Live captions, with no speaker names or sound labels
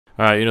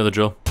Alright, you know the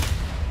drill.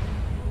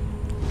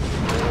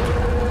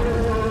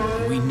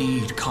 We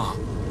need Kong.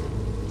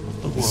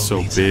 He's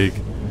so big.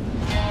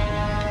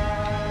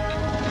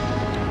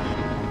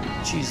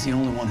 She's the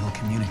only one he'll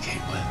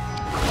communicate with.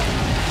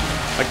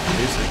 I like the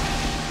music.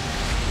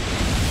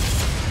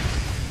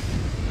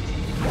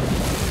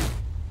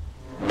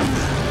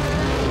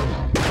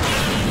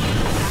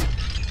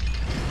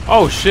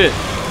 Oh shit!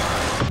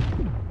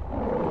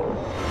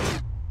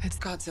 It's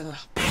Godzilla.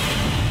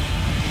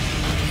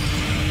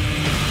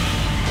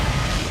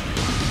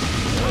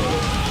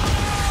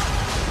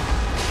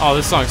 Oh,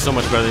 this song's so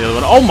much better than the other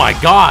one. Oh my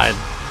god!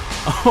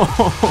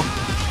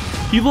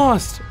 Oh, he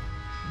lost.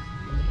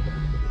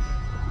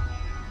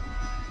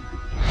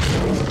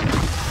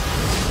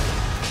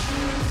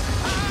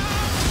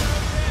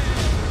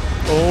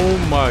 Oh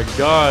my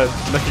god.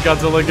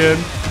 Mechagodzilla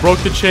again. Broke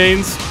the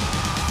chains.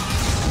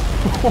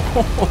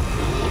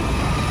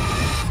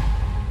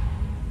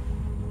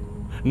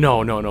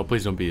 No, no, no.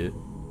 Please don't be it.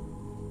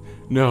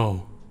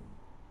 No.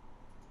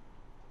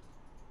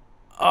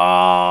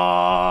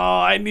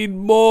 Oh, I need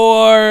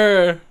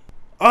more.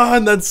 Oh,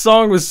 and that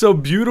song was so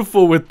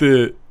beautiful with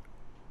it.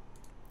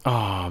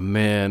 Oh,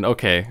 man.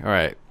 Okay, all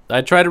right. I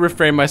tried to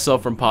refrain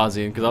myself from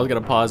pausing because I was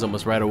going to pause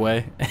almost right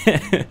away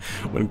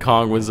when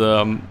Kong was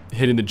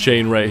hitting the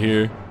chain right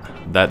here.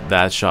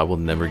 That shot will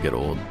never get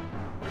old.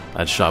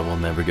 That shot will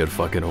never get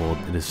fucking old.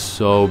 It is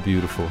so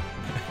beautiful.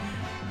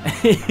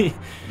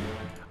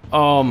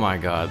 Oh my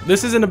god.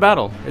 This isn't a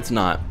battle. It's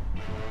not.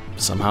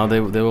 Somehow they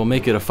will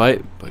make it a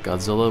fight, but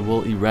Godzilla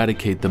will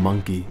eradicate the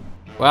monkey.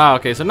 Wow,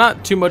 okay, so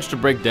not too much to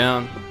break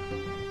down.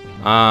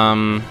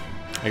 I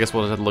guess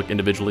we'll just have to look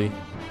individually.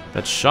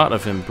 That shot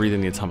of him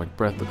breathing the atomic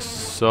breath looks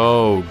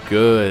so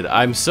good.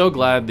 I'm so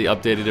glad they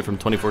updated it from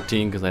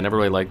 2014 because I never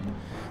really liked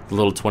the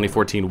little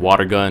 2014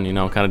 water gun, you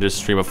know, kind of just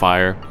stream of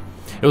fire.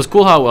 It was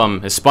cool how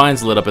his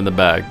spines lit up in the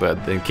back,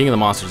 but then King of the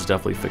Monsters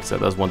definitely fixed that.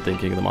 That was one thing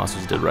King of the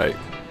Monsters did right.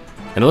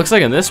 And it looks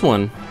like in this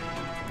one,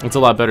 it's a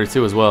lot better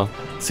too as well.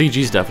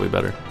 CG's definitely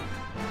better.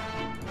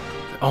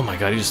 Oh my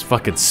god, he just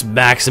fucking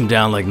smacks him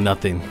down like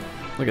nothing.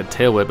 Like a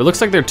tail whip. It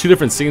looks like they're two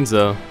different scenes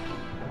though.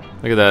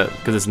 Look at that,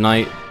 because it's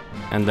night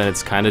and then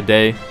it's kind of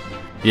day.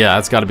 Yeah,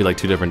 it's got to be like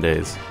 2 different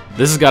days.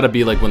 This has got to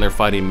be like when they're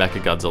fighting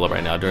Mechagodzilla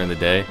right now during the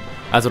day.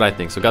 That's what I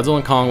think. So Godzilla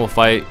and Kong will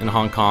fight in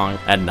Hong Kong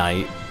at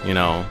night, you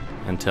know,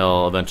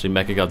 until eventually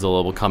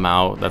Mechagodzilla will come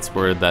out. That's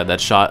where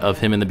that shot of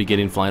him in the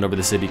beginning flying over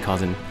the city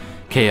causing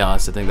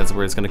chaos. I think that's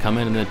where it's going to come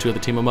in, and then 2 of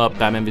the team them up,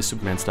 Batman v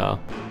Superman style.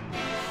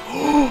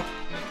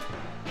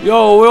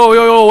 Yo,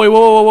 wait,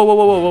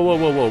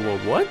 whoa,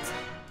 what?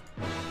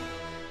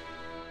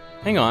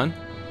 Hang on.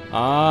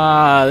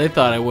 Ah, they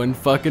thought I wouldn't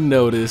fucking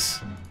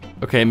notice.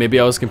 Okay, maybe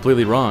I was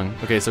completely wrong.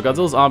 Okay, so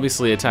Godzilla's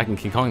obviously attacking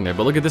King Kong there,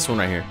 but look at this one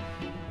right here.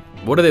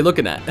 What are they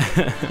looking at?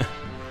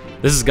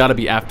 This has got to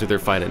be after their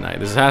fight at night.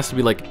 This has to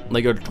be like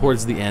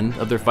towards the end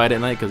of their fight at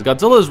night, because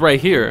Godzilla's right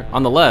here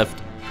on the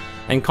left,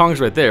 and Kong's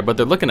right there, but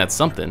they're looking at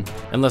something.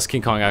 Unless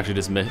King Kong actually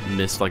just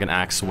missed like an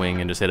axe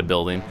swing and just hit a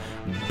building.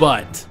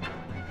 But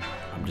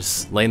I'm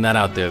just laying that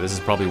out there. This is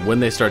probably when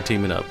they start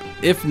teaming up.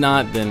 If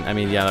not, then, I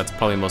mean, yeah, that's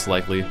probably most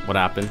likely what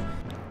happened.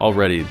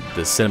 Already,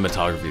 the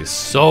cinematography is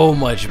so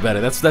much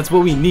better. That's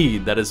what we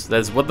need.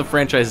 That's what the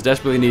franchise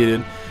desperately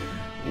needed.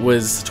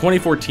 Was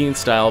 2014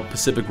 style,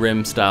 Pacific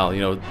Rim style, you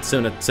know,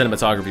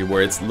 cinematography,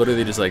 where it's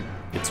literally just like,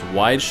 it's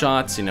wide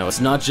shots, you know, it's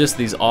not just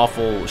these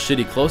awful,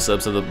 shitty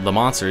close-ups of the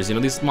monsters. You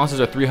know, these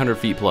monsters are 300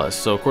 feet plus,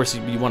 so of course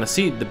you want to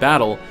see the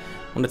battle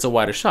when it's a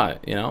wider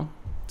shot, you know,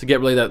 to get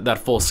really that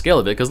full scale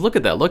of it. Because look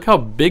at that, look how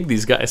big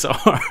these guys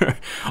are.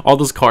 All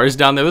those cars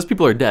down there, those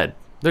people are dead.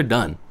 They're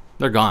done.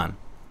 They're gone.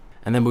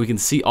 And then we can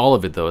see all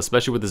of it though,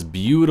 especially with this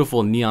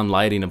beautiful neon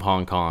lighting of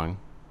Hong Kong.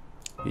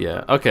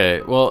 Yeah,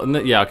 okay, well,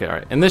 yeah, okay,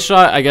 alright. In this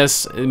shot, I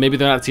guess, maybe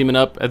they're not teaming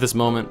up at this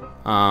moment.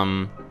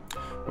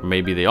 Or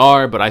maybe they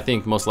are, but I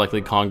think most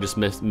likely Kong just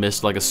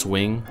missed like a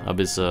swing of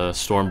his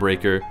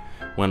Stormbreaker,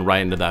 went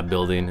right into that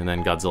building, and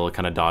then Godzilla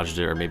kind of dodged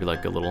it, or maybe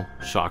like a little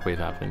shockwave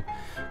happened.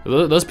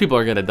 Those people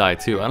are gonna die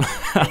too. I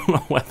don't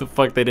know why the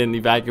fuck they didn't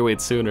evacuate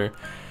sooner.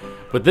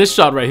 But this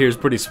shot right here is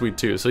pretty sweet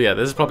too. So yeah,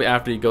 this is probably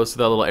after he goes to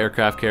that little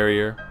aircraft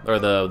carrier, or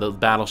the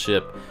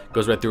battleship,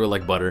 goes right through it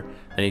like butter,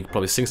 and he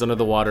probably sinks under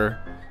the water.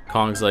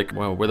 Kong's like,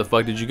 well, where the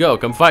fuck did you go?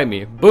 Come fight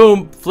me.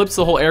 Boom! Flips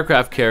the whole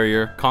aircraft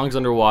carrier. Kong's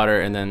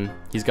underwater, and then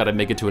he's got to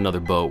make it to another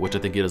boat, which I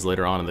think he does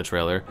later on in the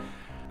trailer.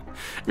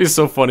 It'd be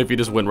so funny if he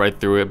just went right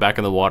through it, back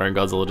in the water, and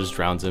Godzilla just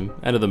drowns him.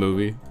 End of the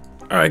movie.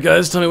 Alright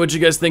guys, tell me what you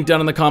guys think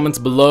down in the comments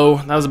below.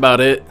 That was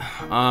about it.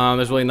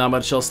 There's really not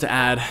much else to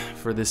add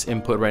for this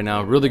input right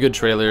now. Really good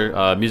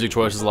trailer. Music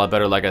choice is a lot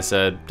better, like I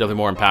said. Definitely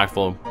more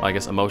impactful, I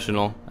guess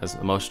emotional as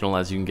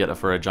you can get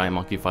for a giant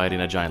monkey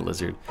fighting a giant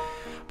lizard.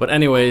 But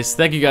anyways,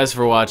 thank you guys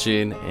for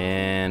watching,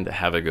 and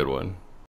have a good one.